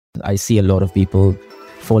I see a lot of people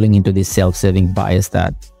falling into this self-serving bias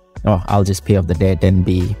that, oh, I'll just pay off the debt and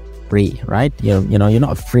be free, right? You're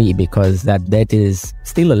not free, because that debt is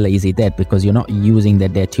still a lazy debt, because you're not using the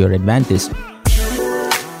debt to your advantage.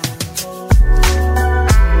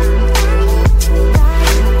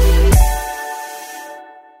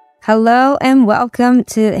 Hello and welcome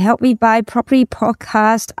to Help Me Buy Property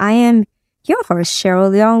podcast. I am your host,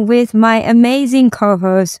 Cheryl Leong, with my amazing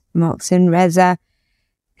co-host, Mox and Reza.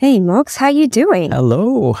 Hey, Mox, how you doing?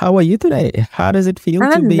 Hello, how are you today? How does it feel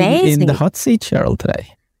to be in the hot seat, Cheryl,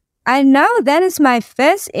 today? I know, that is my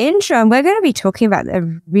first intro, and we're going to be talking about a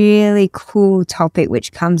really cool topic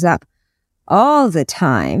which comes up all the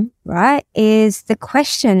time, right? Is the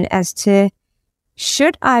question as to,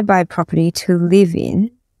 should I buy property to live in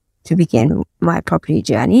to begin my property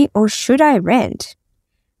journey, or should I rent?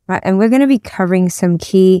 Right, and we're going to be covering some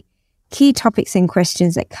key topics and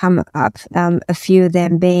questions that come up. A few of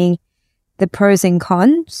them being the pros and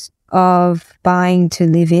cons of buying to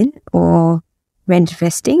live in, or rent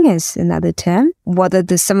vesting is another term. What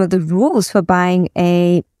are some of the rules for buying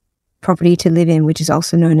a property to live in, which is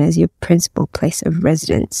also known as your principal place of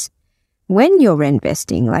residence? When you're rent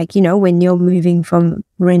vesting, like, when you're moving from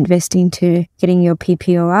rent vesting to getting your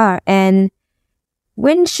PPOR, and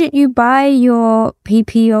when should you buy your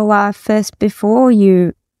PPOR first before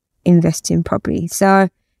you invest in property? So,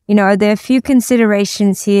 there are a few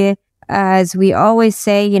considerations here. As we always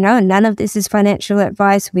say, none of this is financial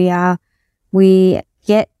advice. We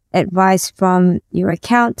get advice from your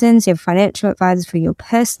accountants, your financial advisors for your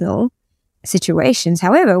personal situations.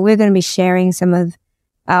 However, we're going to be sharing some of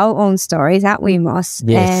our own stories, aren't we, Moss?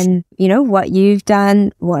 Yes. And, what you've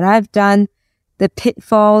done, what I've done, the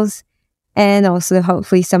pitfalls, and also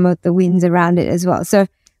hopefully some of the wins around it as well. So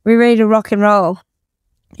we're ready to rock and roll.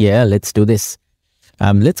 Yeah, let's do this.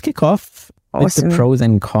 Let's kick off with the pros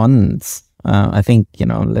and cons. I think,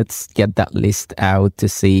 let's get that list out to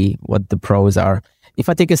see what the pros are. If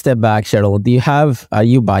I take a step back, Cheryl, are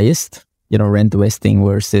you biased, rent vesting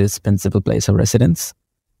versus principal place of residence?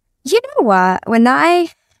 You know what? When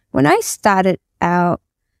I started out,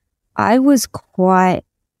 I was quite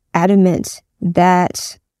adamant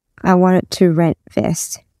that I wanted to rent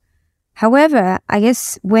vest. However, I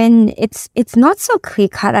guess when it's not so clear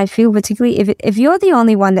cut, I feel, particularly if you're the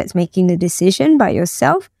only one that's making the decision by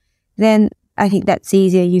yourself, then I think that's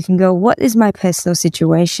easier. You can go, what is my personal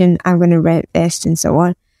situation? I'm going to rent vest and so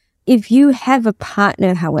on. If you have a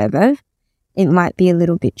partner, however, it might be a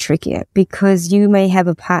little bit trickier, because you may have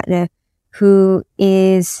a partner who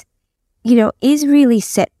is really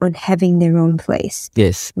set on having their own place.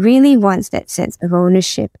 Yes. Really wants that sense of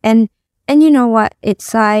ownership. And you know what?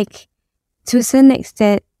 It's like, to a certain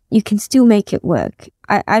extent, you can still make it work.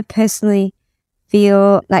 I personally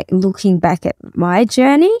feel like, looking back at my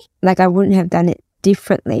journey, like I wouldn't have done it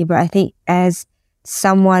differently. But I think as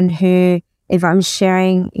someone who, if I'm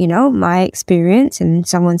sharing, my experience, and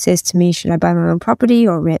someone says to me, should I buy my own property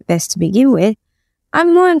or rent vest to begin with?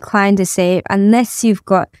 I'm more inclined to say, unless you've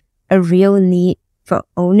got a real need for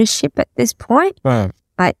ownership at this point, right,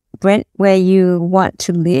 like rent where you want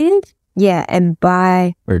to live, and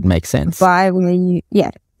buy where it makes sense. Buy where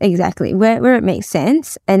exactly, where it makes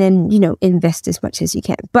sense, and then, invest as much as you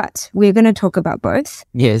can. But we're going to talk about both.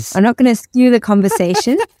 Yes. I'm not going to skew the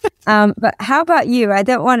conversation. But how about you? I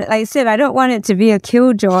don't want it, like I said, I don't want it to be a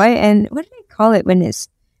killjoy. And what do they call it when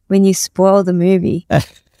you spoil the movie?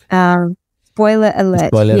 Spoiler alert.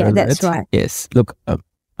 Spoiler alert. That's right. Yes. Look,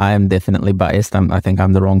 I am definitely biased. I think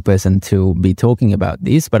I'm the wrong person to be talking about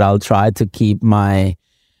this, but I'll try to keep my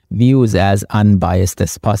views as unbiased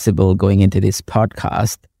as possible going into this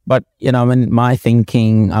podcast. But, in my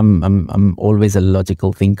thinking, I'm always a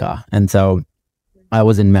logical thinker. And so I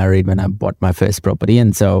wasn't married when I bought my first property.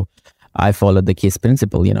 And so I followed the KISS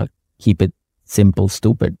principle, keep it simple,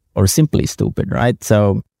 stupid, or simply stupid, right?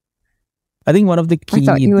 So I think one of the key... I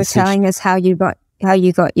thought you were telling us how you got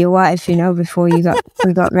your wife, before we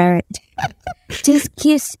got married. Just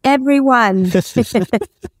kiss everyone.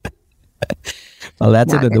 Well,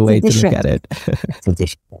 that's another way to look at it.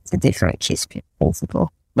 It's a different KISS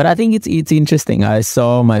principle. But I think it's interesting. I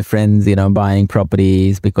saw my friends, buying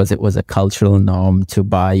properties because it was a cultural norm to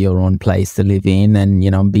buy your own place to live in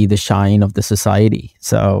and, be the shine of the society.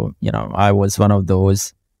 So, I was one of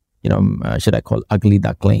those, should I call ugly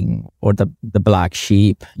duckling, or the black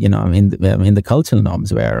sheep, in the cultural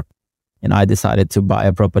norms where, I decided to buy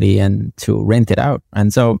a property and to rent it out.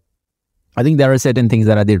 And so I think there are certain things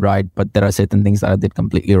that I did right, but there are certain things that I did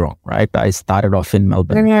completely wrong, right? I started off in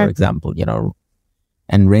Melbourne, for example,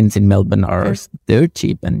 and rents in Melbourne are dirt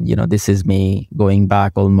cheap. And, this is me going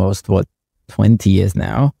back almost, 20 years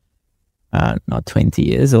now. not 20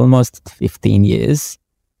 years, almost 15 years.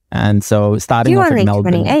 And so starting You're off in only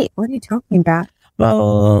Melbourne. 28. What are you talking about?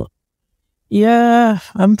 Well, yeah,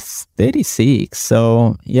 I'm 36.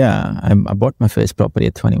 So yeah, I bought my first property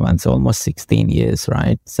at 21. So almost 16 years,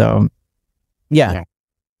 right? So yeah.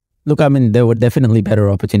 Look, I mean, there were definitely better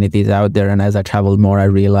opportunities out there. And as I traveled more, I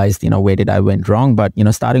realized, where did I went wrong? But,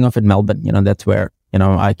 starting off in Melbourne, that's where,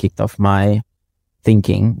 I kicked off my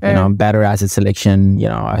thinking, better asset selection.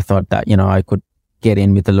 I thought that, I could get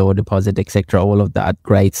in with a lower deposit, etc. All of that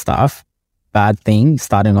great stuff. Bad thing,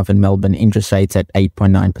 starting off in Melbourne, interest rates at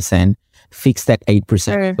 8.9%, fixed at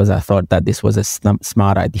 8% because I thought that this was a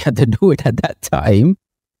smart idea to do it at that time.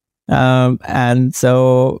 And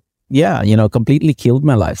so, yeah, completely killed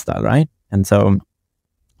my lifestyle, right? And so,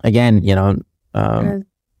 again,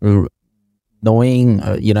 knowing,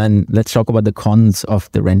 and let's talk about the cons of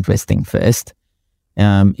the rent vesting first,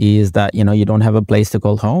 is that, you don't have a place to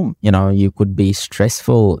call home. You could be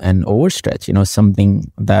stressful and overstretched, something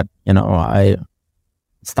that, I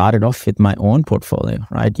started off with my own portfolio,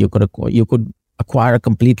 right? You could acquire a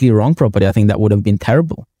completely wrong property. I think that would have been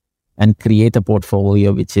terrible, and create a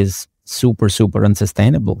portfolio which is super, super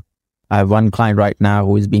unsustainable. I have one client right now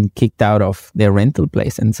who is being kicked out of their rental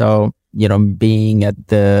place. And so, being at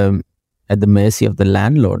the mercy of the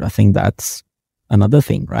landlord, I think that's another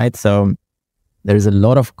thing, right? So there's a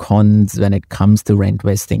lot of cons when it comes to rent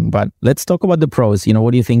vesting, but let's talk about the pros.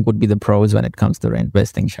 What do you think would be the pros when it comes to rent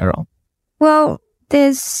vesting, Cheryl? Well,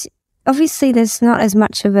 there's not as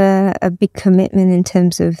much of a big commitment in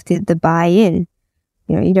terms of the buy-in.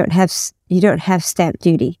 You don't have stamp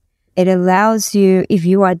duty. It allows you, if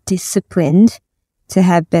you are disciplined, to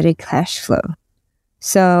have better cash flow.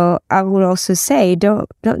 So I would also say, don't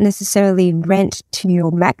necessarily rent to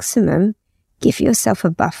your maximum. Give yourself a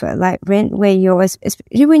buffer, like rent where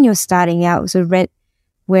especially when you're starting out, so rent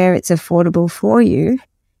where it's affordable for you,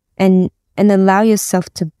 and allow yourself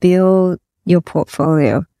to build your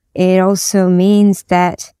portfolio. It also means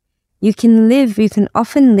that you can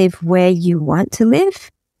often live where you want to live,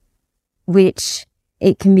 which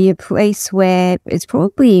it can be a place where it's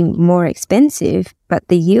probably more expensive, but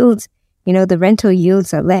the yields, the rental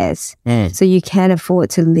yields are less. So you can afford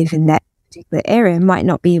to live in that particular area, might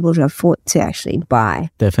not be able to afford to actually buy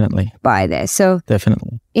there. So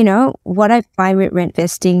definitely, what I find with rent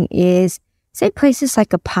vesting is, say, places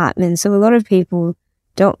like apartments. So a lot of people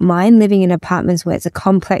don't mind living in apartments where it's a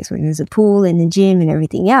complex, where there's a pool and a gym and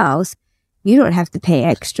everything else. You don't have to pay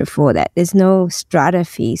extra for that. There's no strata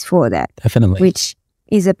fees for that. Definitely. Which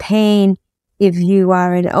is a pain if you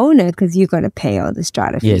are an owner, because you've got to pay all the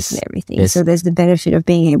strata fees and everything. Yes. So there's the benefit of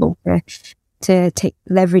being able to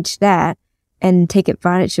leverage that and take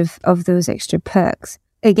advantage of those extra perks.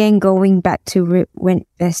 Again, going back to rent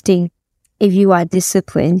vesting, if you are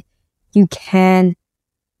disciplined, you can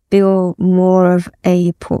build more of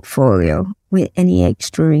a portfolio with any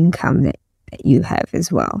extra income that you have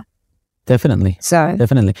as well. Definitely. So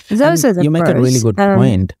definitely. Those are the You make pros. a really good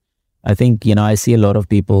point. I think, I see a lot of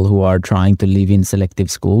people who are trying to live in selective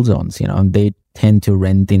school zones, they tend to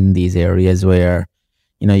rent in these areas where,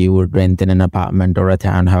 you would rent in an apartment or a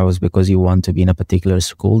townhouse because you want to be in a particular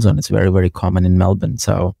school zone. It's very, very common in Melbourne.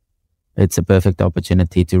 So it's a perfect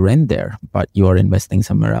opportunity to rent there, but you're investing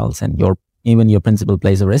somewhere else, and even your principal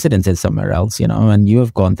place of residence is somewhere else, and you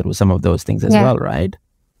have gone through some of those things as well, right?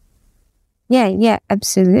 Yeah,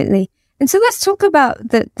 absolutely. And so let's talk about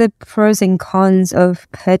the pros and cons of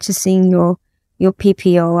purchasing your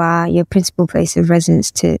PPOR, your principal place of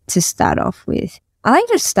residence, to start off with. I like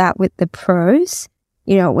to start with the pros.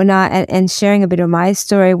 And sharing a bit of my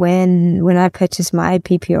story when I purchased my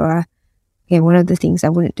PPOR, one of the things I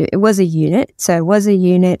wouldn't do, it was a unit. So it was a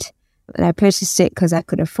unit, and I purchased it because I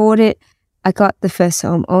could afford it. I got the first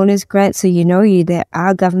home owners grant. So there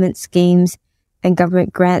are government schemes and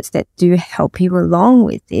government grants that do help you along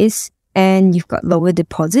with this. And you've got lower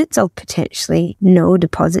deposits, or potentially no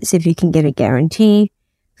deposits if you can get a guarantee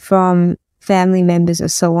from family members or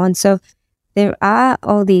so on. So there are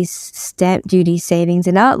all these stamp duty savings,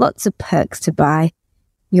 and are lots of perks to buy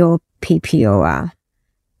your PPOR.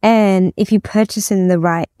 And if you purchase in the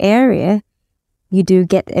right area, you do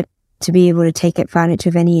get to be able to take advantage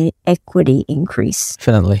of any equity increase.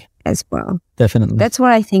 Definitely. As well. Definitely. That's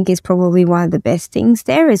what I think is probably one of the best things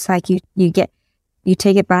there. Is like you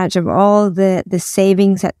take advantage of all the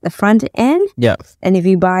savings at the front end. Yeah. And if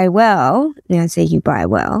you buy well,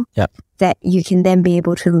 that you can then be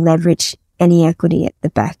able to leverage any equity at the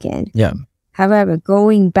back end. Yeah. However,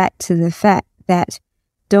 going back to the fact that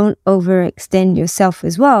don't overextend yourself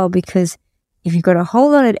as well, because if you've got a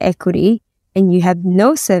whole lot of equity and you have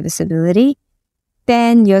no serviceability,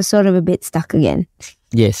 then you're sort of a bit stuck again.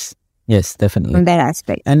 Yes, definitely. From that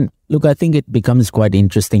aspect. And look, I think it becomes quite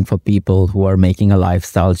interesting for people who are making a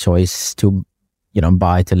lifestyle choice to,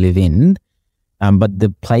 buy to live in. But the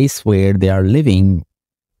place where they are living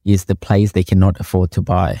is the place they cannot afford to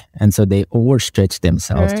buy. And so they overstretch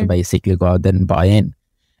themselves to basically go out there and buy in.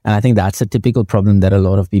 And I think that's a typical problem that a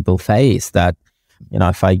lot of people face, that,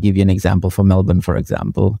 if I give you an example for Melbourne, for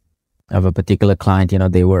example, of a particular client,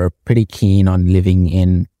 they were pretty keen on living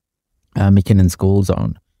in Mackinnon School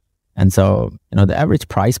Zone. And so, the average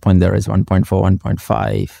price point there is 1.4,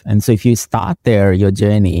 1.5. And so if you start there, your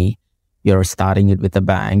journey, you're starting it with a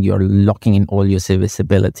bang, you're locking in all your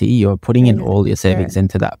serviceability, you're putting in all your savings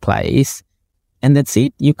into that place. And that's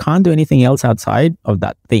it. You can't do anything else outside of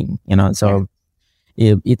that thing, So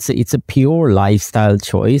it's a pure lifestyle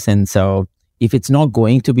choice. And so if it's not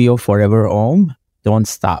going to be your forever home, don't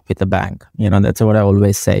start with a bang. That's what I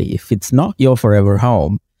always say. If it's not your forever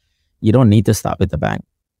home, you don't need to start with a bang.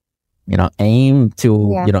 Aim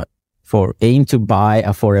to buy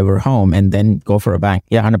a forever home and then go for a bank.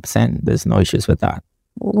 100%. There's no issues with that.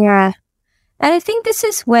 Yeah. And I think this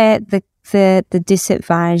is where the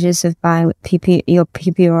disadvantages of buying with your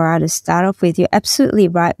PPOR to start off with. You're absolutely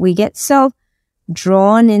right. We get so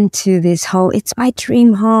drawn into this whole, it's my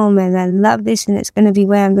dream home and I love this and it's going to be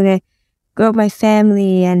where I'm going to grow up my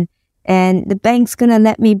family and the bank's going to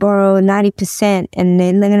let me borrow 90% and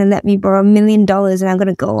then they're going to let me borrow $1 million and I'm going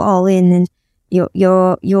to go all in and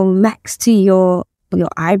you're max to your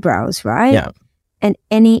eyebrows, right? Yeah. And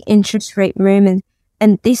any interest rate room.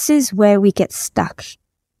 And this is where we get stuck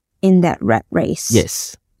in that rat race.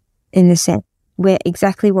 Yes. In a sense, where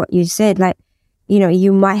exactly what you said, like,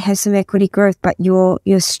 you might have some equity growth, but you're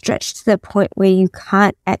stretched to the point where you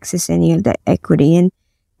can't access any of that equity. And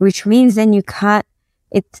which means then it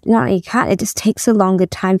just takes a longer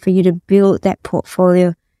time for you to build that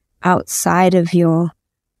portfolio outside of your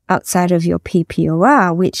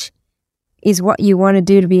PPOR, which is what you want to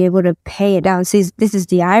do to be able to pay it down. So this is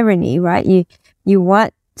the irony, right? You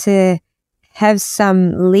want to have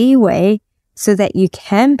some leeway so that you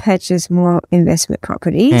can purchase more investment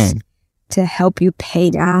properties to help you pay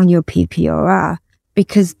down your PPOR,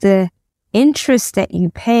 because the interest that you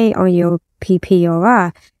pay on your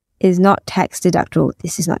PPOR is not tax deductible.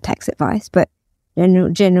 This is not tax advice, but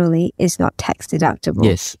generally is not tax deductible.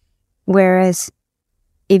 Yes. Whereas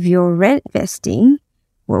if you're rent investing,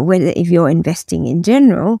 or whether if you're investing in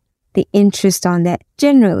general, the interest on that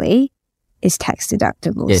generally is tax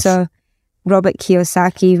deductible. Yes. So Robert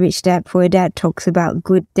Kiyosaki, Rich Dad, Poor Dad, talks about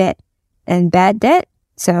good debt and bad debt.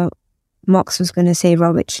 So Mox was going to say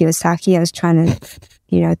Robert Kiyosaki. I was trying to,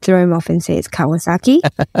 throw him off and say it's Kawasaki.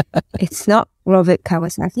 It's not Robert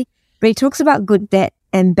Kawasaki. But he talks about good debt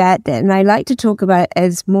and bad debt. And I like to talk about it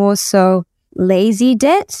as more so lazy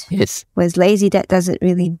debt. Yes. Whereas lazy debt doesn't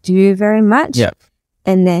really do very much. Yeah.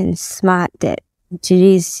 And then smart debt, which it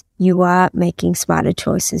is, you are making smarter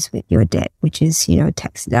choices with your debt, which is,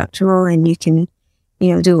 tax deductible and you can,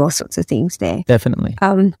 do all sorts of things there. Definitely.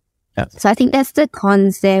 So I think that's the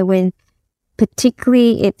cons there, when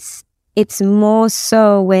particularly it's more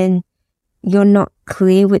so when you're not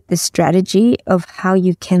clear with the strategy of how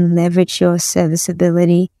you can leverage your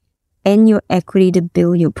serviceability and your equity to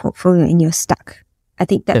build your portfolio and you're stuck. I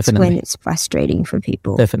think that's Definitely. when it's frustrating for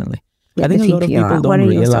people. Definitely. I think a lot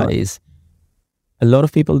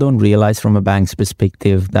of people don't realize from a bank's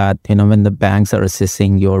perspective that, when the banks are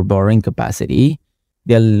assessing your borrowing capacity,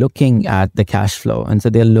 they're looking at the cash flow. And so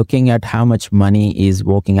they're looking at how much money is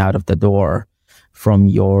walking out of the door from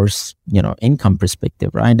your, income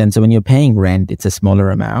perspective, right? And so when you're paying rent, it's a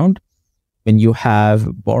smaller amount. When you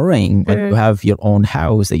have borrowing, when you have your own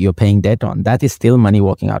house that you're paying debt on, that is still money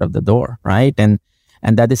walking out of the door, right? And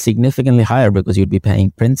that is significantly higher because you'd be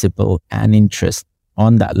paying principal and interest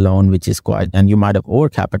on that loan, which is and you might have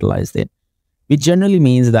overcapitalized it, which generally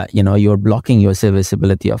means that, you're blocking your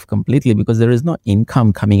serviceability off completely because there is no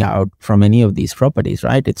income coming out from any of these properties,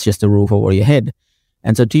 right? It's just a roof over your head.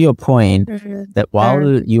 And so to your point, that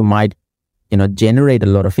while you might, generate a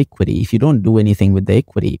lot of equity, if you don't do anything with the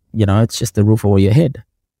equity, it's just a roof over your head.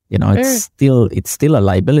 It's still a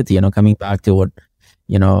liability, coming back to what,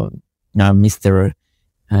 Mr.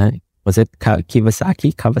 Was it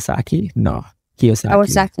Kawasaki? No,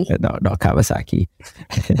 Kiyosaki. No, Kawasaki.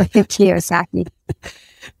 Kiyosaki.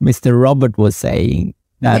 Mr. Robert was saying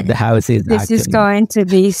that the house is This is going to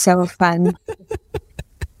be so fun.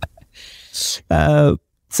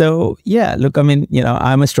 So yeah, look,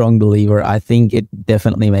 I'm a strong believer. I think it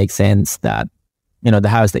definitely makes sense that, the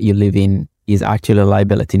house that you live in is actually a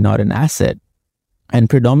liability, not an asset. And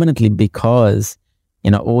predominantly because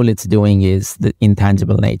all it's doing is the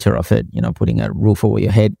intangible nature of it, putting a roof over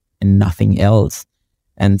your head and nothing else.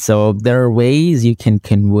 And so there are ways you can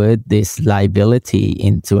convert this liability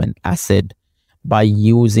into an asset by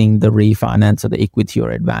using the refinance or the equity to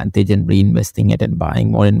your advantage and reinvesting it and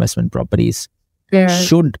buying more investment properties.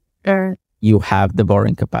 Should you have the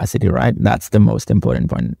borrowing capacity, right? That's the most important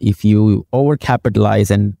point. If you overcapitalize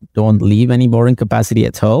and don't leave any borrowing capacity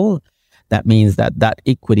at all, that means that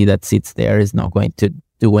equity that sits there is not going to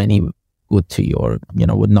do any good to your,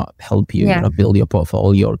 would not help you, build your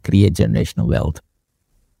portfolio or create generational wealth.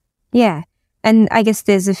 Yeah. And I guess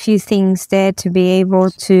there's a few things there to be able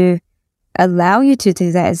to allow you to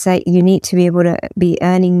do that. It's like you need to be able to be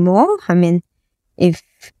earning more. I mean, if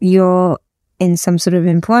you're in some sort of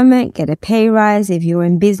employment, get a pay rise. If you're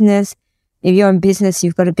in business,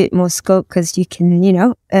 you've got a bit more scope because you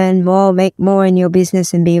can, earn more, make more in your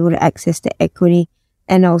business and be able to access the equity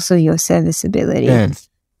and also your serviceability. Yes.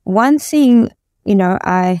 One thing,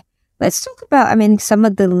 let's talk about, some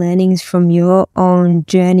of the learnings from your own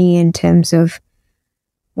journey in terms of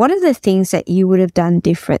what are the things that you would have done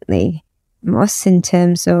differently, most in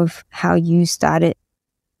terms of how you started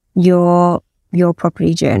your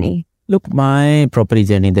property journey? Look, my property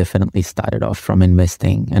journey definitely started off from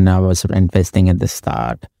investing, and I was investing at the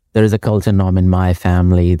start. There is a culture norm in my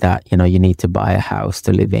family that, you need to buy a house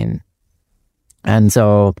to live in. And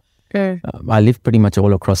so I lived pretty much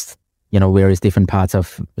all across, various different parts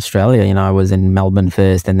of Australia. I was in Melbourne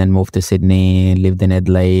first and then moved to Sydney, lived in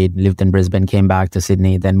Adelaide, lived in Brisbane, came back to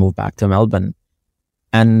Sydney, then moved back to Melbourne.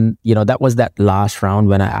 And, that was that last round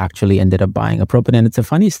when I actually ended up buying a property. And it's a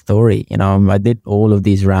funny story. I did all of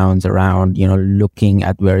these rounds around, looking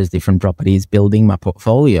at various different properties, building my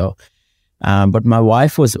portfolio. But my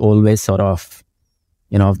wife was always sort of,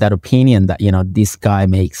 of that opinion that, this guy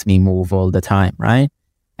makes me move all the time, right?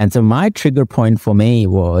 And so my trigger point for me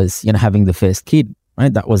was, having the first kid,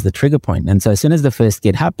 right? That was the trigger point. And so as soon as the first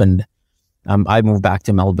kid happened, I moved back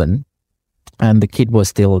to Melbourne and the kid was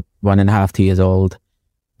still 1.5, 2 years old.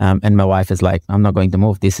 And my wife is like, I'm not going to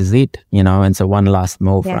move. This is it, and so one last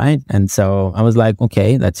move, right? And so I was like,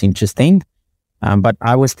 okay, that's interesting. But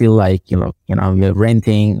I was still like, we're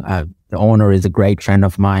renting. The owner is a great friend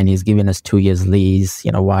of mine. He's given us 2 years lease.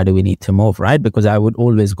 Why do we need to move, right? Because I would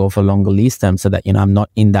always go for longer lease terms so that, I'm not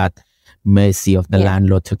in that mercy of the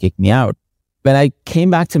landlord to kick me out. When I came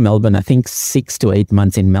back to Melbourne, I think 6 to 8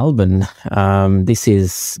 months in Melbourne, this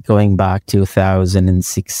is going back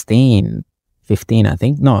 2016. 15, I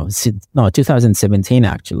think. No, 2017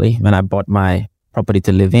 actually, when I bought my property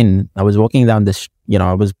to live in. I was walking down this,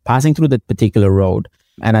 I was passing through that particular road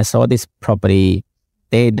and I saw this property.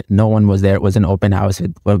 No one was there. It was an open house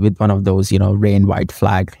with one of those, rain white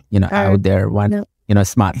flag, out there,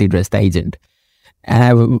 smartly dressed agent.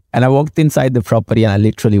 And I walked inside the property and I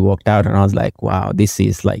literally walked out and I was like, wow, this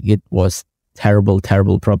is like, it was terrible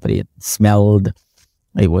property. It smelled.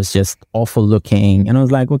 It was just awful looking. And I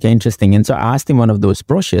was like, okay, interesting. And so I asked him one of those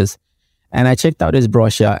brochures and I checked out his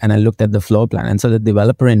brochure and I looked at the floor plan. And so the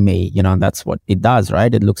developer in me, that's what it does,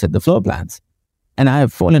 right? It looks at the floor plans. And I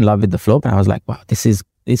fall in love with the floor plan. I was like, wow, this is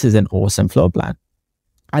an awesome floor plan.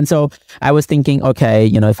 And so I was thinking, okay,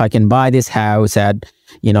 if I can buy this house at,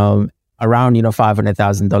 around,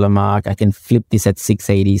 $500,000 mark, I can flip this at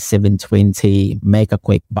 680, 720, make a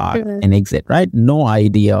quick buck and exit, right? No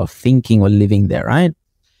idea of thinking or living there, right?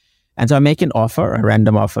 And so I make an offer, a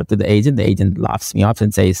random offer to the agent. The agent laughs me off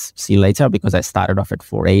and says, see you later, because I started off at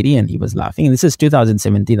 480 and he was laughing. And this is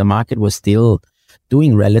 2017. The market was still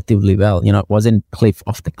doing relatively well. It wasn't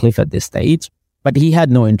off the cliff at this stage, but he had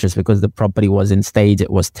no interest because the property was in stage. It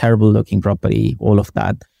was terrible looking property, all of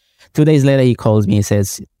that. 2 days later, he calls me, he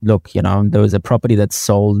says, look, there was a property that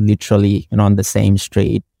sold literally, on the same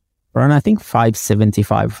street for around, I think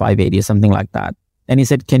 575, 580 or something like that. And he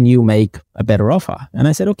said, can you make a better offer? And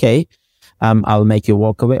I said, okay, I'll make you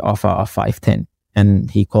walk away offer of 510. And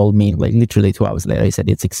he called me like literally 2 hours later. He said,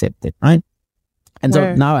 it's accepted, right? And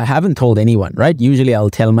so now I haven't told anyone, right? Usually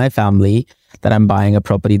I'll tell my family that I'm buying a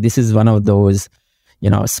property. This is one of those,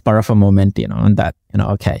 spur of a moment, and that,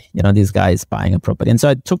 okay, this guy is buying a property. And so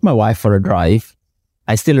I took my wife for a drive.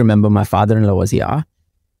 I still remember my father-in-law was here.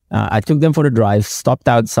 I took them for a drive, stopped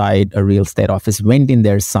outside a real estate office, went in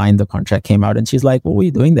there, signed the contract, came out, and she's like, what were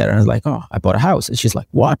you doing there? And I was like, oh, I bought a house. And she's like,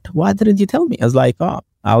 what? Why didn't you tell me? I was like, oh,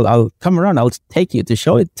 I'll come around. I'll take you to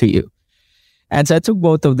show it to you. And so I took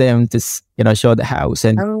both of them to, show the house.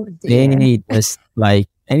 And they just like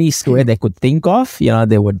any square they could think of,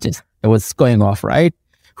 they would just, it was going off, right?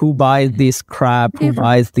 who buys this crap, who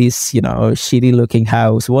buys this, shitty looking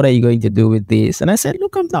house? What are you going to do with this? And I said,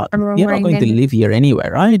 look, you're not going to live here anyway,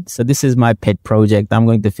 right? So this is my pet project. I'm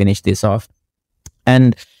going to finish this off.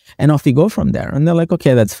 And off we go from there. And they're like,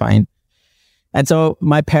 okay, that's fine. And so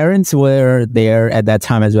my parents were there at that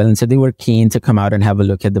time as well. And so they were keen to come out and have a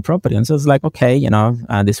look at the property. And so it's like, okay,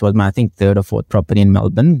 this was my, I think, third or fourth property in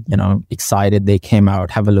Melbourne, excited. They came out,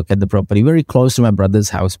 have a look at the property, very close to my brother's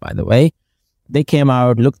house, by the way. They came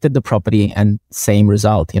out, looked at the property, and same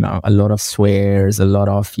result, a lot of swears, a lot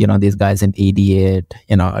of, this guy's an idiot,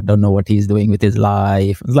 I don't know what he's doing with his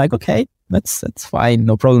life. It's like, okay, that's fine.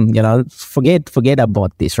 No problem. Forget I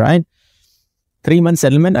bought this, right? 3-month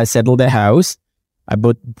settlement. I settled the house. I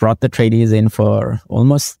brought the tradies in for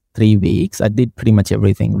almost 3 weeks. I did pretty much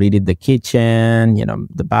everything. Redid the kitchen,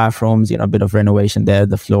 the bathrooms, a bit of renovation there,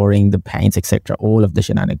 the flooring, the paints, etc. All of the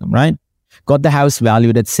shenanigans, right? Got the house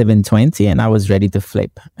valued at $720 and I was ready to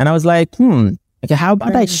flip. And I was like, okay, how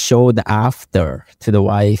about I show the after to the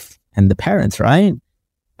wife and the parents, right?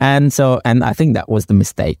 And I think that was the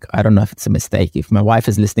mistake. I don't know if it's a mistake. If my wife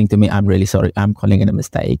is listening to me, I'm really sorry. I'm calling it a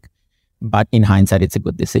mistake. But in hindsight, it's a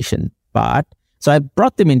good decision. So I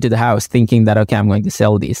brought them into the house thinking that, okay, I'm going to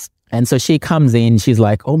sell this. And so she comes in, she's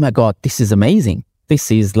like, oh my God, this is amazing. This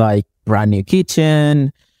is like brand new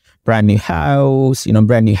kitchen, brand new house,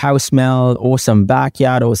 brand new house smell, awesome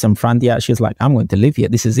backyard, awesome front yard. She's like, I'm going to live here.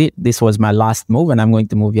 This is it. This was my last move and I'm going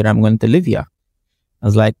to move here. I'm going to live here. I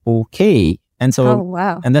was like, okay. And so,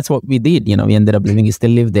 wow. And that's what we did. We ended up living, we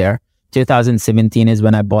still live there. 2017 is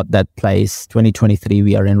when I bought that place. 2023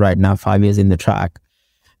 we are in right now, 5 years in the track.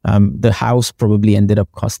 The house probably ended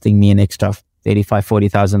up costing me an extra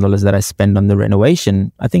 $35,000-$40,000 that I spent on the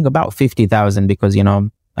renovation. I think about $50,000 because,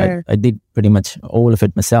 I did pretty much all of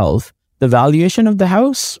it myself. The valuation of the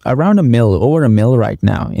house, around over $1 million right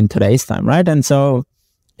now in today's time, right? And so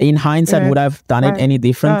in hindsight, would I have done it any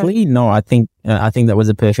differently? No, I think that was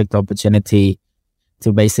a perfect opportunity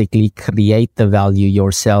to basically create the value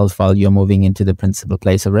yourself while you're moving into the principal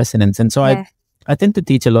place of residence. And so I tend to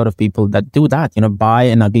teach a lot of people that do that, buy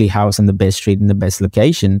an ugly house in the best street, in the best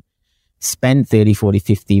location, spend $30,000, $40,000,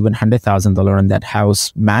 $50,000, even $100,000 on that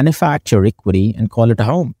house, manufacture equity and call it a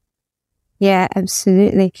home. Yeah,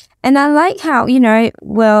 absolutely. And I like how,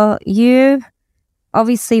 you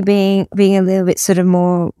obviously being a little bit sort of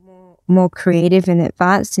more creative and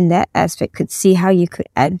advanced in that aspect, could see how you could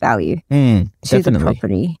add value to the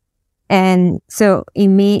property. And so,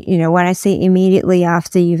 when I say immediately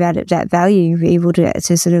after you've added that value, you're able to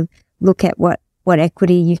sort of look at what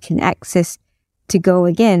equity you can access to go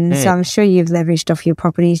again. So I'm sure you've leveraged off your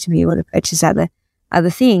property to be able to purchase other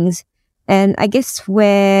things. And I guess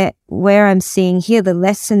where I'm seeing here the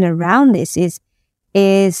lesson around this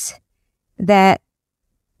is that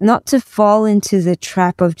not to fall into the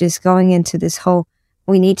trap of just going into this whole,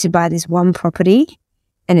 we need to buy this one property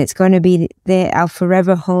and it's going to be our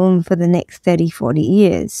forever home for the next 30, 40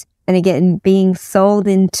 years. And again, being sold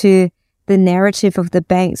into the narrative of the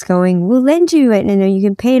banks going, we'll lend you it and you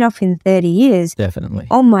can pay it off in 30 years. Definitely.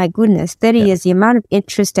 Oh my goodness, 30 years, the amount of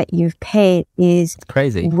interest that you've paid is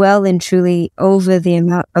crazy. Well and truly over the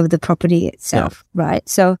amount of the property itself, right?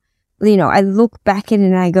 So, I look back at it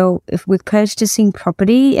and I go, if we're purchasing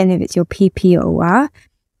property and if it's your PPOR,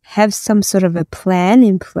 have some sort of a plan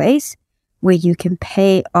in place where you can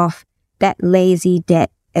pay off that lazy debt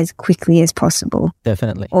as quickly as possible.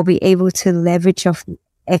 Definitely. Or be able to leverage off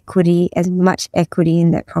equity, as much equity in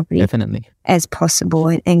that property definitely as possible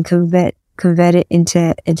and convert it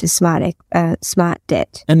into smart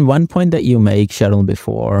debt. And one point that you make, Cheryl,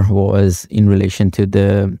 before was in relation to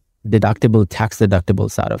the tax deductible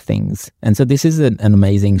side of things. And so this is an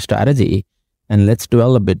amazing strategy. And let's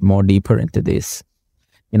dwell a bit more deeper into this.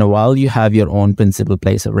 While you have your own principal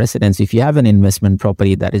place of residence, if you have an investment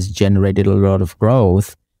property that has generated a lot of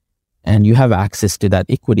growth and you have access to that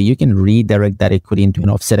equity, you can redirect that equity into an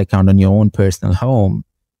offset account on your own personal home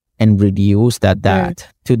and reduce that debt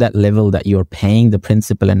to that level that you're paying the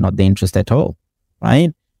principal and not the interest at all,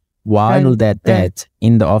 right? While that debt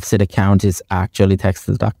in the offset account is actually tax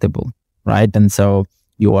deductible, right? And so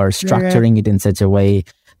you are structuring it in such a way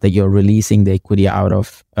that you're releasing the equity out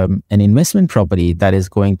of an investment property that is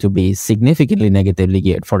going to be significantly negatively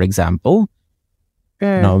geared. For example,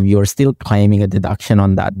 you're still claiming a deduction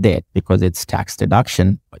on that debt because it's tax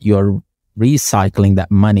deduction, but you're recycling that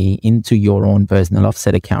money into your own personal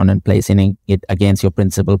offset account and placing it against your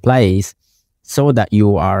principal place so that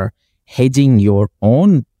you are hedging your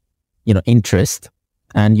own, interest,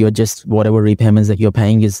 and you're just, whatever repayments that you're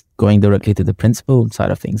paying is going directly to the principal side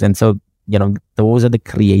of things. And so, those are the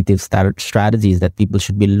creative strategies that people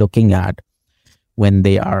should be looking at when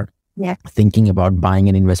they are thinking about buying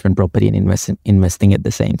an investment property and investing at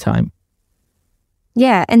the same time.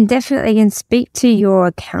 Yeah, and definitely can speak to your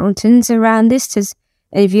accountants around this. Because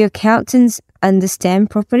if your accountants understand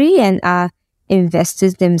property and are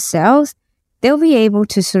investors themselves, they'll be able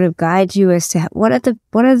to sort of guide you as to what are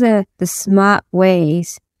the smart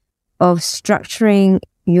ways of structuring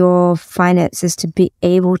your finances to be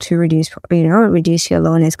able to reduce your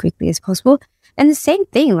loan as quickly as possible. And the same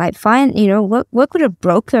thing, like work with a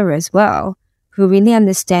broker as well, who really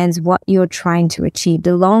understands what you're trying to achieve,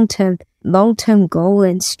 the long-term goal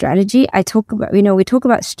and strategy. We talk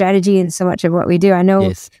about strategy in so much of what we do. I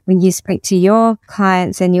know when you speak to your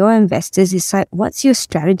clients and your investors, it's like, what's your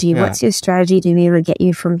strategy? Yeah. What's your strategy to be able to get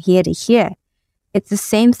you from here to here? It's the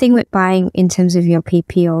same thing with buying in terms of your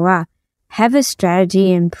PPOR. Have a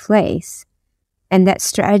strategy in place. And that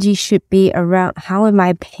strategy should be around, how am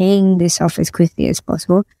I paying this off as quickly as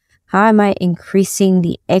possible? How am I increasing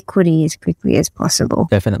the equity as quickly as possible?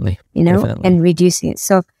 Definitely. And reducing it.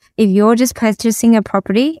 So if you're just purchasing a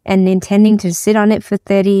property and intending to sit on it for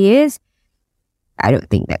 30 years, I don't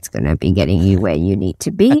think that's going to be getting you where you need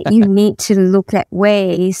to be. You need to look at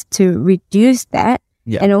ways to reduce that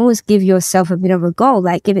and always give yourself a bit of a goal.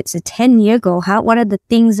 Like if it's a 10-year goal, what are the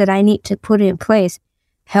things that I need to put in place?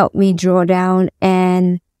 Help me draw down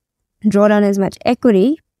as much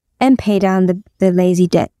equity and pay down the lazy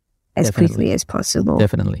debt as quickly as possible.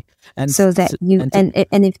 Definitely. And so that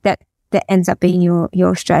if that ends up being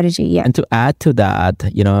your strategy. Yeah. And to add to that,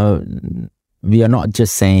 we are not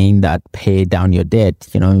just saying that pay down your debt,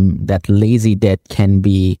 that lazy debt can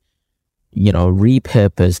be,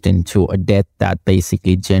 repurposed into a debt that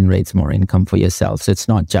basically generates more income for yourself. So it's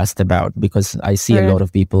not just about, because I see a lot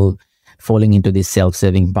of people falling into this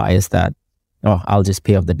self-serving bias that, I'll just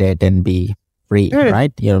pay off the debt and be free,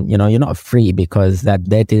 right? You're not free, because that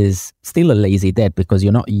debt is still a lazy debt, because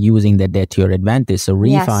you're not using the debt to your advantage. So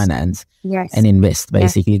refinance and invest,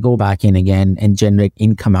 basically go back in again and generate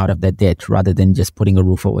income out of that debt rather than just putting a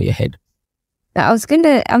roof over your head. Now, I was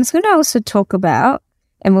gonna also talk about,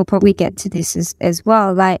 and we'll probably get to this as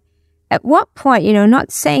well, like at what point,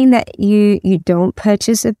 not saying that you don't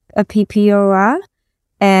purchase a PPOR,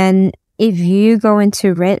 and if you go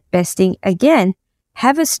into rent vesting, again,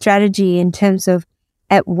 have a strategy in terms of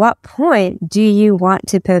at what point do you want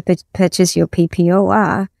to purchase your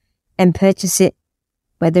PPOR, and purchase it,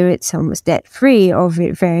 whether it's almost debt-free or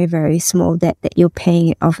very, very small debt that you're paying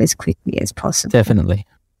it off as quickly as possible. Definitely.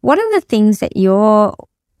 What are the things that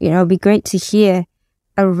it'd be great to hear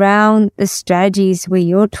around the strategies where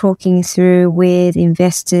you're talking through with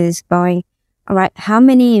investors going, all right, how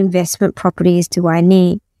many investment properties do I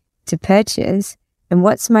need to purchase? And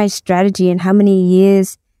what's my strategy, and how many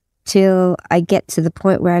years till I get to the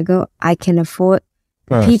point where I can afford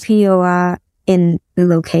PPOR in the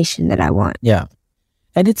location that I want? Yeah.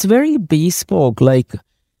 And it's very bespoke. Like,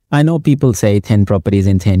 I know people say 10 properties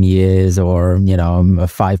in 10 years or,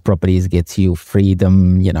 5 properties gets you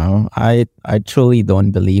freedom. I truly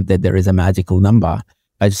don't believe that there is a magical number.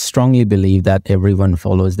 I strongly believe that everyone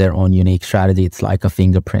follows their own unique strategy. It's like a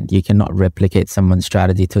fingerprint. You cannot replicate someone's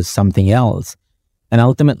strategy to something else. And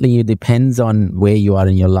ultimately, it depends on where you are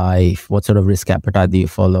in your life, what sort of risk appetite do you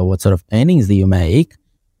follow, what sort of earnings do you make.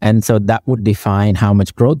 And so that would define how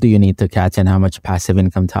much growth do you need to catch and how much passive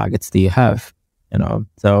income targets do you have.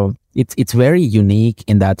 So it's very unique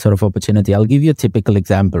in that sort of opportunity. I'll give you a typical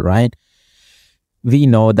example, right? We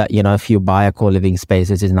know that, if you buy a co-living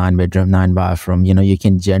space, which is 9-bedroom, 9-bathroom, you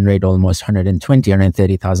can generate almost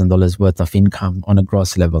 $130,000 worth of income on a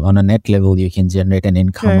gross level. On a net level, you can generate an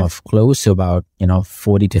income of close to about,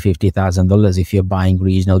 $40,000 to $50,000 if you're buying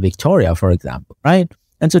regional Victoria, for example, right?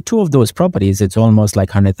 And so 2 of those properties, it's almost like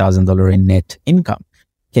 $100,000 in net income.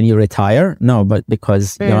 Can you retire? No, but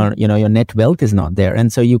because your net wealth is not there.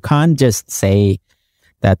 And so you can't just say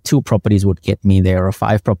that 2 properties would get me there or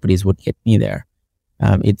 5 properties would get me there.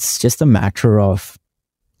 It's just a matter of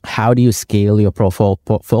how do you scale your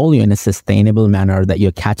portfolio in a sustainable manner that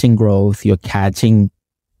you're catching growth, you're catching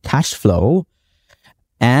cash flow,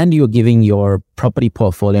 and you're giving your property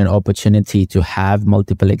portfolio an opportunity to have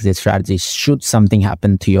multiple exit strategies should something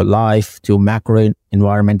happen to your life, to macro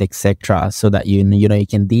environment, etc., so that you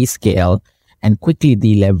can descale and quickly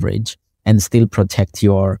deleverage and still protect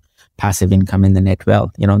your passive income in the net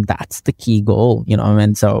wealth. That's the key goal,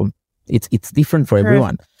 and so it's different for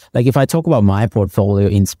everyone. Like if I talk about my portfolio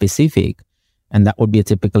in specific, and that would be a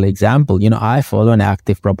typical example, I follow an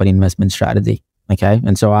active property investment strategy. Okay.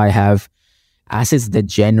 And so I have assets that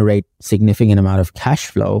generate significant amount of cash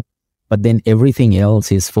flow, but then everything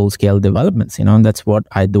else is full scale developments, and that's what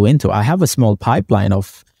I do into. I have a small pipeline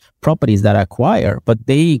of properties that I acquire, but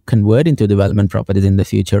they convert into development properties in the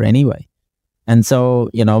future anyway. And so,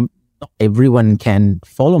 not everyone can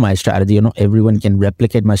follow my strategy, not everyone can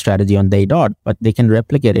replicate my strategy on day dot, but they can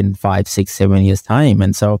replicate in 5, 6, 7 years time.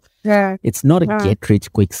 And so it's not a get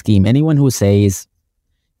rich quick scheme. Anyone who says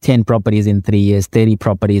 10 properties in 3 years, 30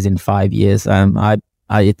 properties in 5 years,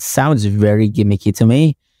 it sounds very gimmicky to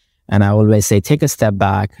me. And I always say, take a step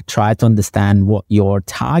back, try to understand what your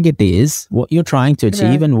target is, what you're trying to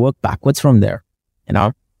achieve, and work backwards from there,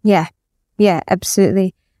 Yeah,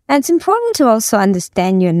 absolutely. And it's important to also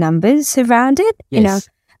understand your numbers around it. Yes.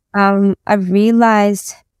 I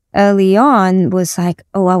realized early on was like,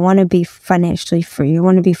 I want to be financially free.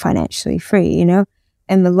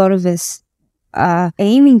 And a lot of us are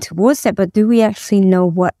aiming towards that, but do we actually know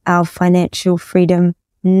what our financial freedom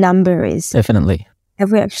number is? Definitely.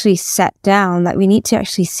 Have we actually sat down? Like, we need to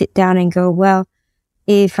actually sit down and go, well,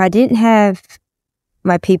 if I didn't have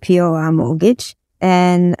my PPOR mortgage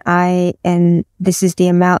and this is the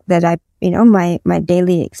amount that my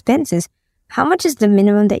daily expenses, how much is the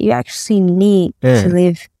minimum that you actually need to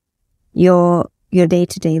live your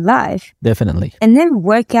day-to-day life? Definitely. And then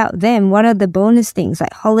work out then what are the bonus things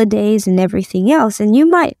like holidays and everything else. And you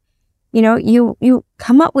might, you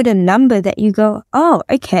come up with a number that you go, oh,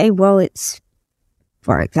 okay, well, it's,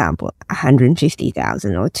 for example,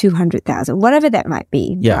 150,000 or 200,000, whatever that might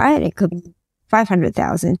be, right? It could be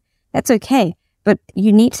 500,000. That's okay. But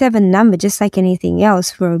you need to have a number just like anything else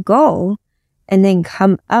for a goal, and then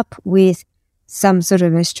come up with some sort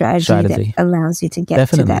of a strategy. That allows you to get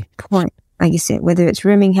to that point. Like you said, whether it's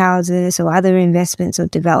rooming houses or other investments or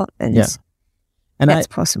developments. And that's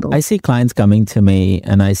possible. I see clients coming to me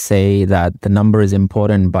and I say that the number is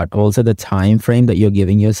important, but also the time frame that you're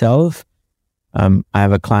giving yourself. I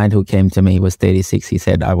have a client who came to me, he was 36. He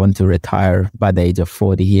said, I want to retire by the age of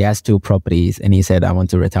 40. He has 2 properties and he said, I want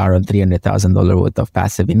to retire on $300,000 worth of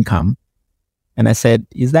passive income. And I said,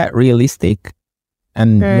 is that realistic?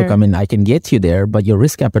 And look, I can get you there, but your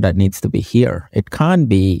risk appetite needs to be here. It can't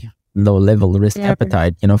be low level risk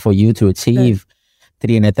appetite, for you to achieve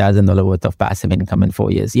 $300,000 worth of passive income in 4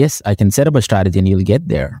 years. Yes, I can set up a strategy and you'll get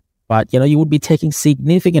there. But, you would be taking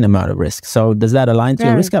significant amount of risk. So does that align to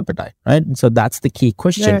your risk appetite, right? And so that's the key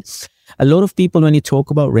question. Yes. A lot of people, when you talk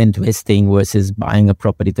about rent vesting versus buying a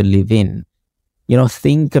property to live in,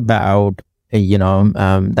 think about,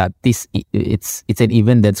 that it's an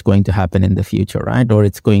event that's going to happen in the future, right? Or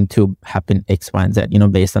it's going to happen X, Y, and Z,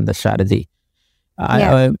 based on the strategy.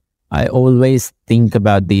 I always think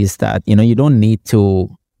about these that, you don't need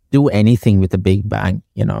to do anything with a big bang.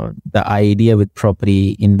 The idea with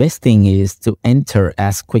property investing is to enter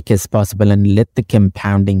as quick as possible and let the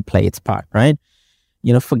compounding play its part, right?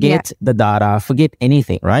 Forget the data, forget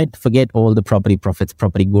anything, right? Forget all the property prophets,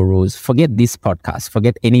 property gurus, forget this podcast,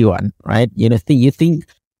 forget anyone, right? You think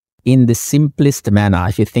in the simplest manner,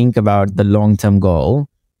 if you think about the long-term goal,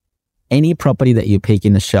 any property that you pick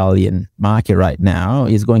in the Australian market right now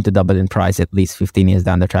is going to double in price at least 15 years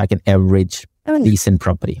down the track, an average decent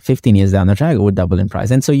property. 15 years down the track, it would double in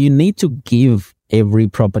price. And so you need to give every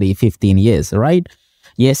property 15 years, right?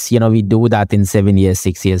 Yes, we do that in 7 years,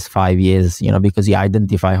 6 years, 5 years, because you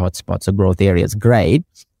identify hotspots or growth areas. Great.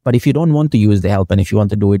 But if you don't want to use the help and if you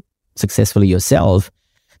want to do it successfully yourself,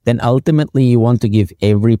 then ultimately you want to give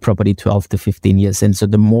every property 12 to 15 years. And so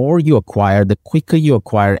the more you acquire, the quicker you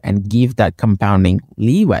acquire and give that compounding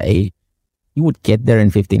leeway, you would get there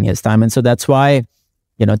in 15 years time. And so that's why,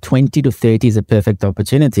 20 to 30 is a perfect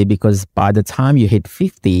opportunity, because by the time you hit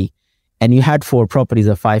 50 and you had 4 properties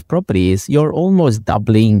or 5 properties, you're almost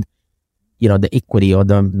doubling, the equity or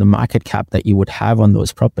the market cap that you would have on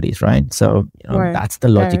those properties, right? So, that's the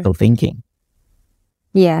logical thinking.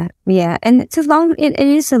 Yeah. And it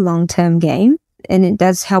is a long-term game, and it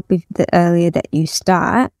does help if the earlier that you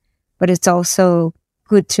start, but it's also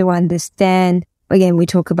good to understand. Again, we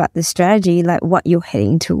talk about the strategy, like what you're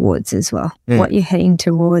heading towards as well, what you're heading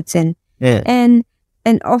towards. And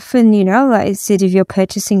often, like I said, if you're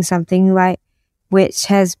purchasing something like which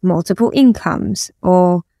has multiple incomes,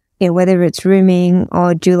 or, whether it's rooming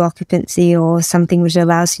or dual occupancy or something which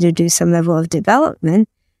allows you to do some level of development,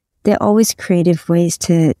 there are always creative ways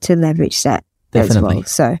to leverage that as well.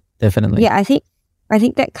 So definitely. Yeah, I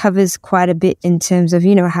think that covers quite a bit in terms of,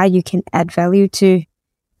 how you can add value to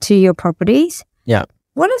your properties. Yeah.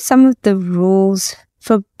 What are some of the rules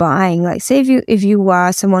for buying? Like, say if you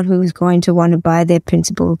are someone who's going to want to buy their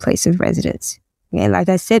principal place of residence. Yeah, like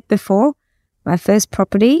I said before, my first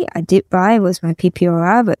property I did buy was my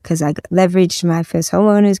PPOR, but because I leveraged my first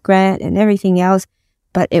homeowner's grant and everything else,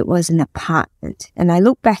 but it was an apartment. And I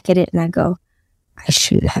look back at it and I go, I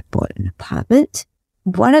should have bought an apartment.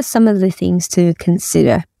 what are some of the things to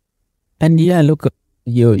consider? And yeah, look,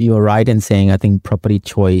 you're right in saying I think property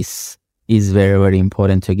choice is very, very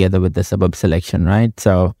important together with the suburb selection, right?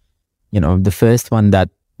 So, the first one that,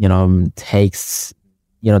 takes,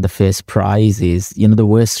 the first prize is, the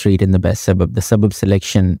worst street in the best suburb. The suburb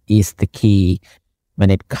selection is the key when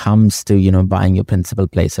it comes to, buying your principal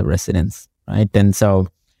place of residence, right? And so,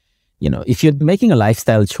 if you're making a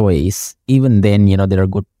lifestyle choice, even then, there are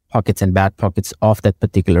good pockets and bad pockets of that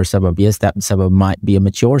particular suburb. Yes, that suburb might be a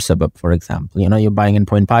mature suburb, for example. You're buying in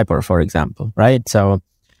Point Piper, for example, right? So,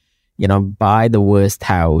 buy the worst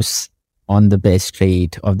house on the best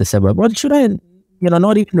street of the suburb. Or should I,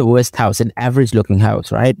 not even the worst house, an average looking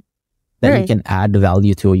house, right? That you can add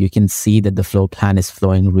value to. You can see that the floor plan is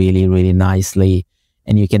flowing really, really nicely.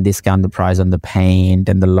 And you can discount the price on the paint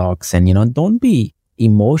and the locks. And, don't be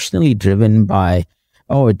emotionally driven by,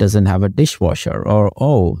 oh, it doesn't have a dishwasher, or,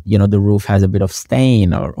 oh, the roof has a bit of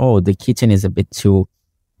stain, or, oh, the kitchen is a bit too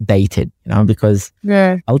dated, because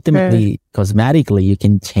ultimately, cosmetically, you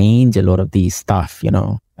can change a lot of these stuff,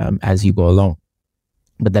 as you go along.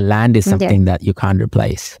 But the land is something that you can't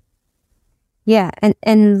replace. Yeah.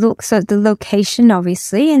 And look, so the location,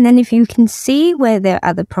 obviously, and then if you can see where there are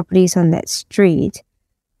other properties on that street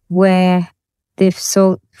where they've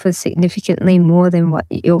sold for significantly more than what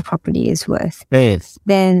your property is worth,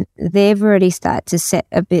 then they've already started to set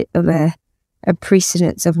a bit of a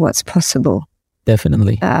precedence of what's possible.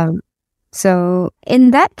 Definitely. So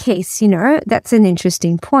in that case, that's an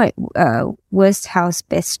interesting point. Worst house,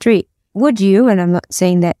 best street. Would you, and I'm not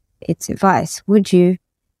saying that it's advice, would you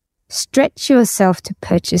stretch yourself to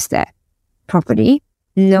purchase that property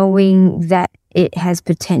knowing that it has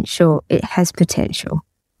potential? It has potential.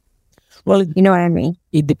 Well, you know what I mean?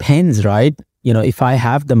 It depends, right? If I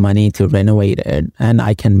have the money to renovate it and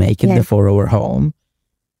I can make it the forever home,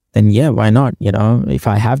 then yeah, why not? If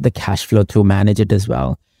I have the cash flow to manage it as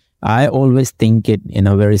well. I always think it in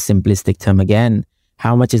a very simplistic term again.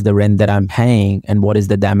 How much is the rent that I'm paying and what is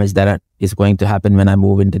the damage that is going to happen when I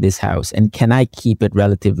move into this house? And can I keep it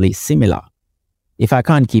relatively similar? If I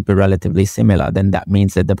can't keep it relatively similar, then that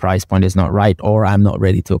means that the price point is not right, or I'm not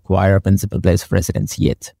ready to acquire a principal place of residence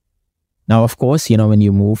yet. Now, of course, when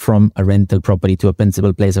you move from a rental property to a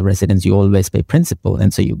principal place of residence, you always pay principal.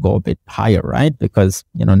 And so you go a bit higher, right? Because,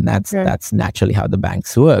 that's naturally how the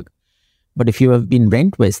banks work. But if you have been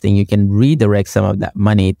rent vesting, you can redirect some of that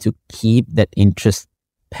money to keep that interest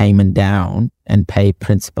payment down and pay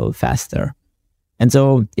principal faster. And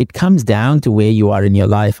so it comes down to where you are in your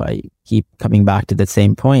life. I keep coming back to the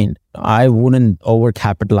same point. I wouldn't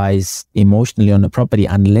overcapitalize emotionally on a property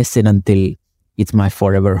unless and until it's my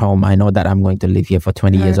forever home. I know that I'm going to live here for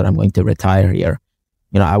 20 years or I'm going to retire here.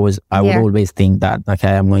 I would always think that,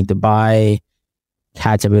 okay, I'm going to buy,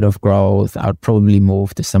 catch a bit of growth. I would probably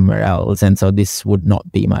move to somewhere else. And so this would not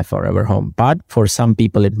be my forever home. But for some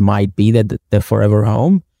people, it might be that the forever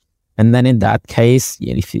home. And then in that case,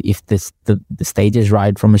 if the stage is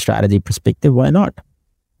right from a strategy perspective, why not?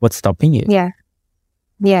 What's stopping you?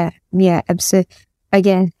 Yeah, absolutely.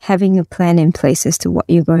 Again, having a plan in place as to what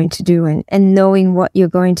you're going to do and knowing what you're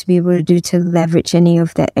going to be able to do to leverage any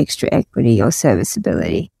of that extra equity or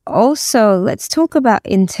serviceability. Also, let's talk about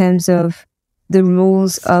in terms of the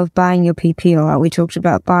rules of buying your PPOR. We talked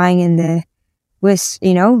about buying in the best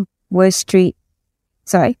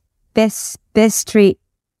street,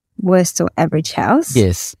 worst or average house.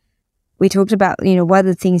 Yes. We talked about, what are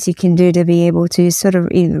the things you can do to be able to sort of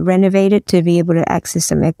either renovate it, to be able to access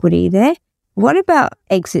some equity there. What about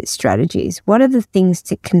exit strategies? What are the things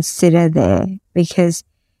to consider there? Because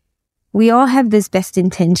we all have this best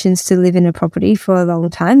intentions to live in a property for a long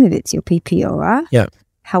time if it's your PPOR. Yeah.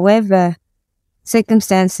 However,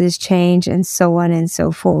 circumstances change and so on and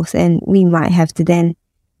so forth, and we might have to then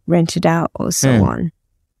rent it out or so on.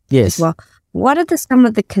 Yes. Well, what are some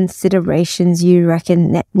of the considerations you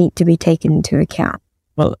reckon that need to be taken into account?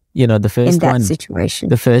 Well,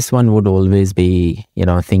 the first one would always be,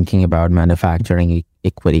 thinking about manufacturing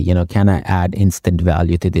equity. Can I add instant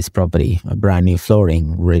value to this property? A brand new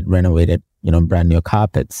flooring, renovated, brand new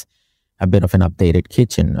carpets, a bit of an updated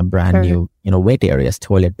kitchen, a brand new, wet areas,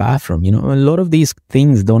 toilet, bathroom. A lot of these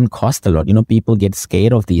things don't cost a lot. people get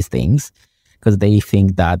scared of these things because they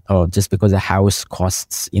think that, just because a house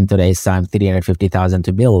costs in today's time $350,000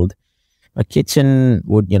 to build, a kitchen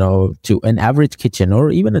would, to an average kitchen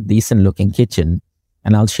or even a decent looking kitchen.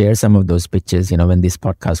 And I'll share some of those pictures, when this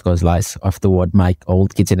podcast goes live, of what my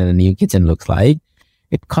old kitchen and a new kitchen looks like.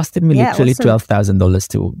 It costed me literally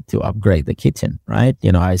 $12,000 to upgrade the kitchen, right?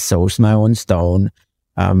 I sourced my own stone,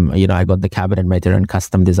 I got the cabinet maker and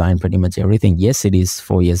custom design pretty much everything. Yes, it is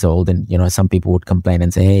 4 years old, and some people would complain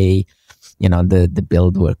and say, hey, the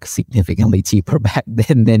build work significantly cheaper back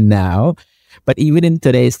then than now. But even in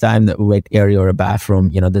today's time, the wet area or a bathroom,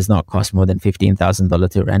 does not cost more than $15,000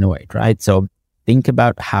 to renovate, right? So think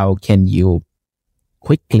about how can you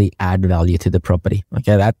quickly add value to the property.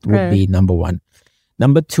 Okay, that would be number one.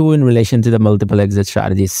 Number two, in relation to the multiple exit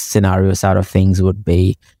strategies scenarios out of things, would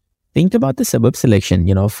be think about the suburb selection.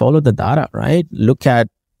 Follow the data, right? Look at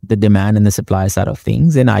the demand and the supply side of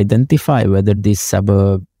things and identify whether this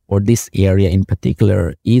suburb or this area in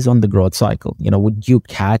particular is on the growth cycle. Would you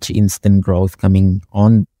catch instant growth coming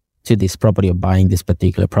on to this property or buying this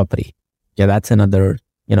particular property? Yeah, that's another,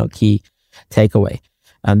 key takeaway.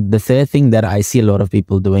 And the third thing that I see a lot of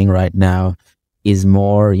people doing right now is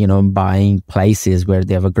more, buying places where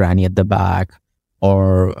they have a granny at the back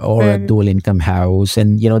or a dual income house.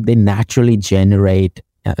 And, they naturally generate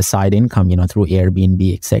a side income, through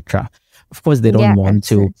Airbnb, etc. Of course, they don't want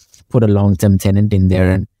to put a long-term tenant in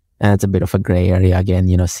there, and it's a bit of a gray area.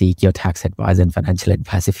 Again, seek your tax advice and financial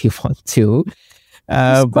advice if you want to.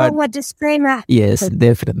 But what disclaimer? Yes,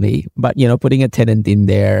 definitely. But, putting a tenant in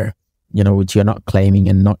there, which you're not claiming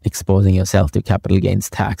and not exposing yourself to capital gains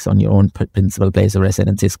tax on your own principal place of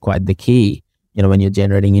residence is quite the key, when you're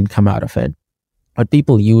generating income out of it. But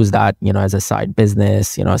people use that, as a side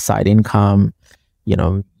business, a side income,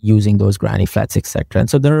 using those granny flats, etc. And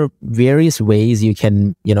so there are various ways you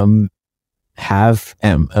can, have,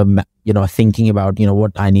 thinking about,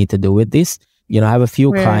 what I need to do with this. I have a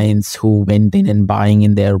few clients who went in and buying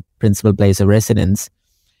in their principal place of residence,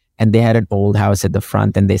 and they had an old house at the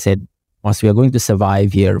front, and they said, Moss, we are going to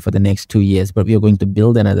survive here for the next 2 years, but we are going to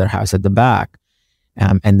build another house at the back,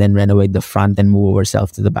 and then renovate the front and move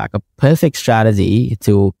ourselves to the back. A perfect strategy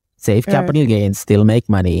to save capital gains, still make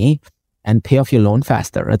money, and pay off your loan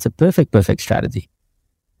faster. It's a perfect strategy.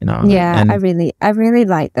 Yeah, and I really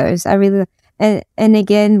like those. And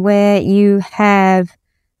again, where you have,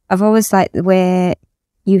 I've always liked where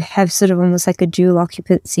you have sort of almost like a dual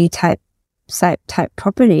occupancy type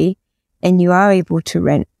property, and you are able to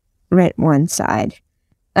rent one side.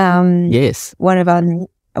 Yes. One of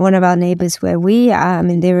our neighbors where we are, I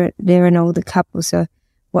mean, they're an older couple, so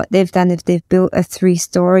what they've done is they've built a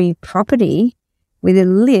 3-story property with a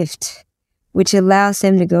lift, which allows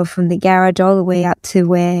them to go from the garage all the way up to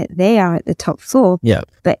where they are at the top floor. Yeah.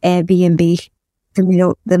 But Airbnb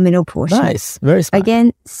the middle portion. Nice. Very smart.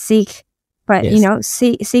 Again, seek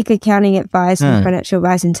accounting advice and financial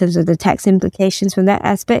advice in terms of the tax implications from that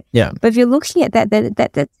aspect. Yeah. But if you're looking at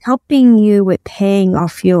that's helping you with paying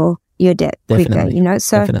off your debt quicker,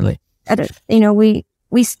 So definitely.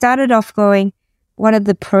 We started off going, what are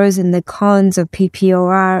the pros and the cons of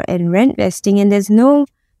PPOR and rent vesting? And there's no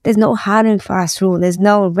hard and fast rule. There's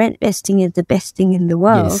no rent vesting is the best thing in the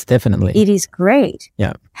world. Yes, definitely. It is great.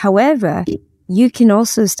 Yeah. However, you can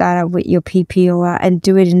also start out with your PPOR and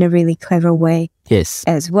do it in a really clever way. Yes.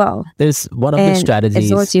 As well. There's one of the strategies.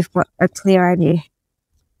 As long as you've got a clear idea.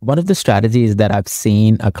 One of the strategies that I've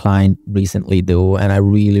seen a client recently do, and I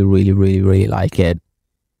really, really, really, really like it.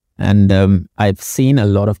 And I've seen a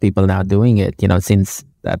lot of people now doing it, since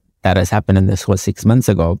that has happened, and this was 6 months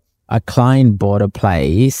ago. A client bought a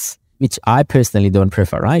place, which I personally don't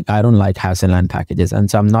prefer, right? I don't like house and land packages. And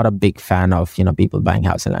so I'm not a big fan of, people buying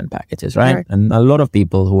house and land packages, right? And a lot of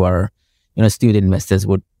people who are, student investors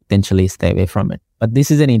would potentially stay away from it. But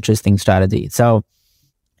this is an interesting strategy. So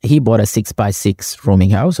he bought a 6x6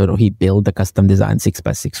 rooming house, or he built a custom design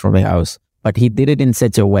 6x6 rooming house. But he did it in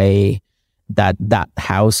such a way that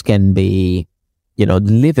house can be,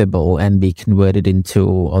 livable and be converted into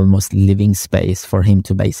almost living space for him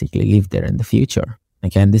to basically live there in the future.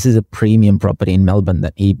 Okay, and this is a premium property in Melbourne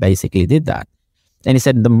that he basically did that. And he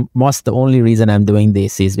said, the only reason I'm doing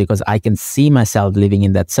this is because I can see myself living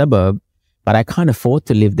in that suburb, but I can't afford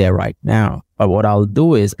to live there right now. But what I'll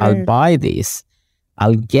do is I'll buy this,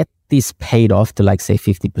 I'll get this paid off to like say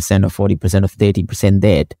 50% or 40% or 30%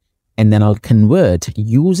 debt, and then I'll convert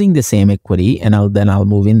using the same equity, and I'll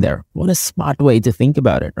move in there. What a smart way to think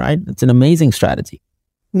about it, right? It's an amazing strategy.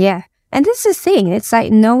 Yeah. And this is the thing. It's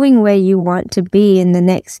like knowing where you want to be in the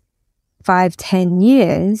next 5-10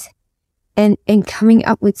 years and coming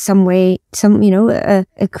up with a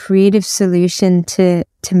creative solution to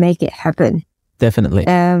make it happen. Definitely.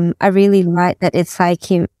 I really like that it's like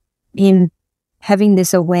him having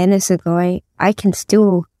this awareness of going, I can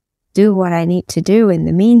still do what I need to do in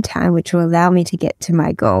the meantime, which will allow me to get to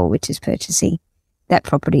my goal, which is purchasing that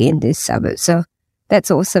property in this suburb. So that's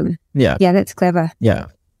awesome. Yeah. Yeah, that's clever. Yeah.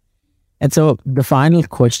 And so the final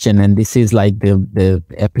question, and this is like the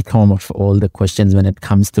epitome of all the questions when it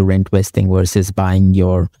comes to rent vesting versus buying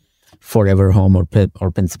your forever home or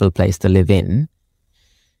principal place to live in,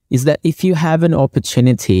 is that if you have an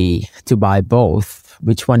opportunity to buy both,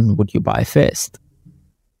 which one would you buy first?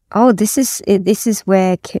 Oh, this is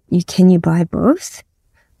where can you buy both?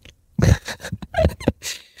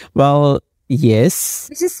 Well, yes.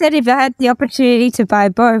 You just said if I had the opportunity to buy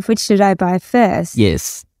both, which should I buy first?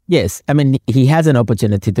 Yes. I mean, he has an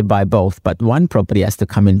opportunity to buy both, but one property has to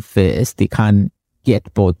come in first. He can't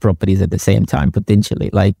get both properties at the same time, potentially.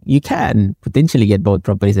 Like, you can potentially get both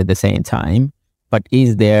properties at the same time, but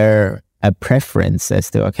is there a preference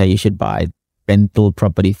as to, okay, you should buy rental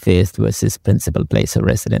property first versus principal place of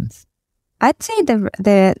residence? I'd say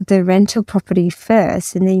the rental property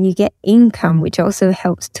first, and then you get income, which also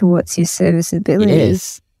helps towards your serviceability.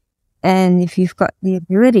 Yes. And if you've got the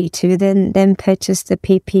ability to, then purchase the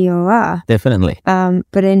PPOR. Definitely.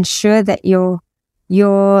 But ensure that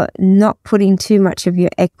you're not putting too much of your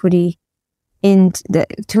equity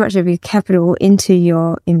too much of your capital into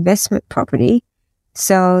your investment property,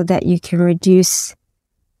 so that you can reduce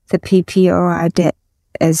the PPOR debt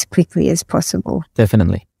as quickly as possible.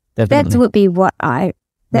 Definitely. That would be what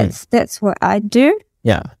that's what I do.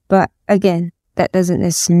 Yeah. But again, that doesn't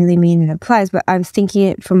necessarily mean it applies, but I'm thinking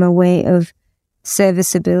it from a way of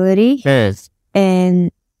serviceability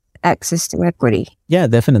and access to equity. Yeah,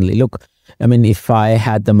 definitely. Look, I mean, if I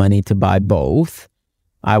had the money to buy both,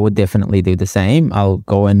 I would definitely do the same. I'll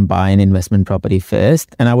go and buy an investment property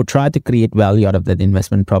first, and I would try to create value out of that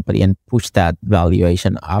investment property and push that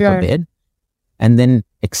valuation up a bit, and then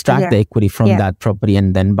extract the equity from that property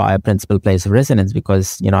and then buy a principal place of residence,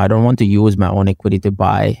 because, I don't want to use my own equity to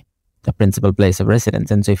buy the principal place of residence.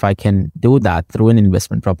 And so if I can do that through an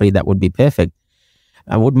investment property, that would be perfect.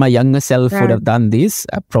 Would my younger self would have done this?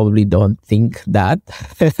 I probably don't think that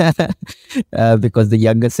because the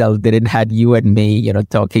younger self didn't had you and me,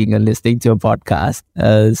 talking and listening to a podcast.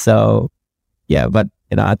 But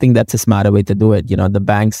I think that's a smarter way to do it. The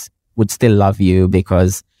banks would still love you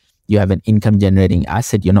because you have an income generating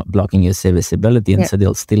asset. You're not blocking your serviceability, and so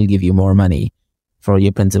they'll still give you more money for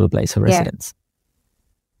your principal place of residence.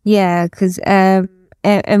 Yeah, because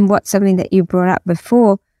and what's something that you brought up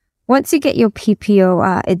before, once you get your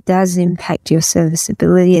PPOR, it does impact your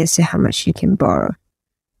serviceability as to how much you can borrow.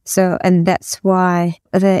 So, and that's why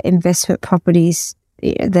the investment properties,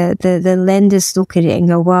 the lenders look at it and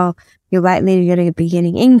go, well, you're likely to be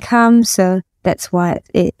getting income, so that's why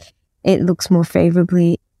it looks more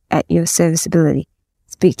favorably at your serviceability.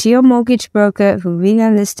 Speak to your mortgage broker who really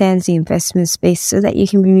understands the investment space so that you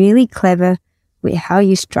can be really clever with how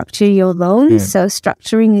you structure your loans. So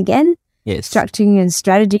structuring again. Yes. Structuring and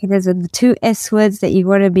strategy. Those are the two S words that you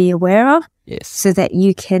want to be aware of. Yes. So that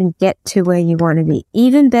you can get to where you want to be.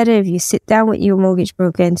 Even better if you sit down with your mortgage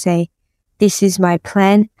broker and say, this is my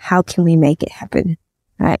plan. How can we make it happen?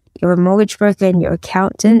 Right? You're a mortgage broker and your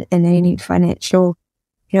accountant and any financial,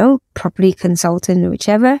 property consultant or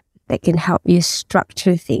whichever that can help you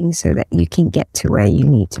structure things so that you can get to where you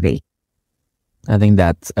need to be. I think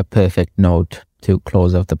that's a perfect note to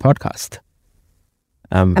close off the podcast.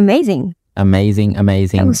 Amazing.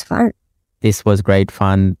 That was fun. This was great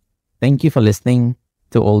fun. Thank you for listening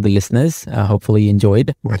to all the listeners. Hopefully you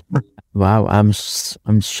enjoyed. Wow, I'm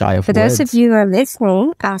shy of words. For those of you who are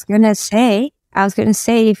listening, I was going to say,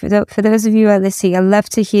 for those of you who are listening, I'd love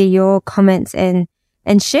to hear your comments and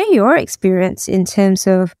share your experience in terms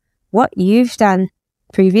of what you've done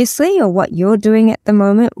previously or what you're doing at the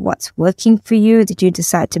moment. What's working for you? Did you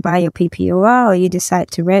decide to buy your PPOR or you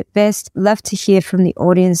decide to rent best? Love to hear from the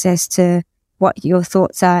audience as to what your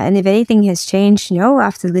thoughts are. And if anything has changed,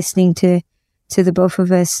 after listening to the both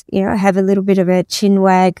of us, have a little bit of a chin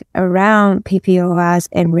wag around PPORs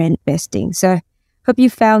and rent vesting. So hope you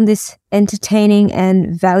found this entertaining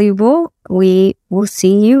and valuable. We will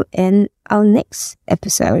see you in our next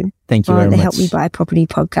episode. Thank you very much. The Help Me Buy Property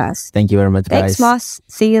podcast. Thank you very much, guys. Thanks, Moss.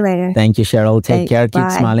 See you later. Thank you, Cheryl. Take care. Bye.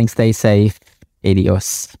 Keep smiling. Stay safe.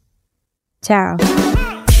 Adios. Ciao.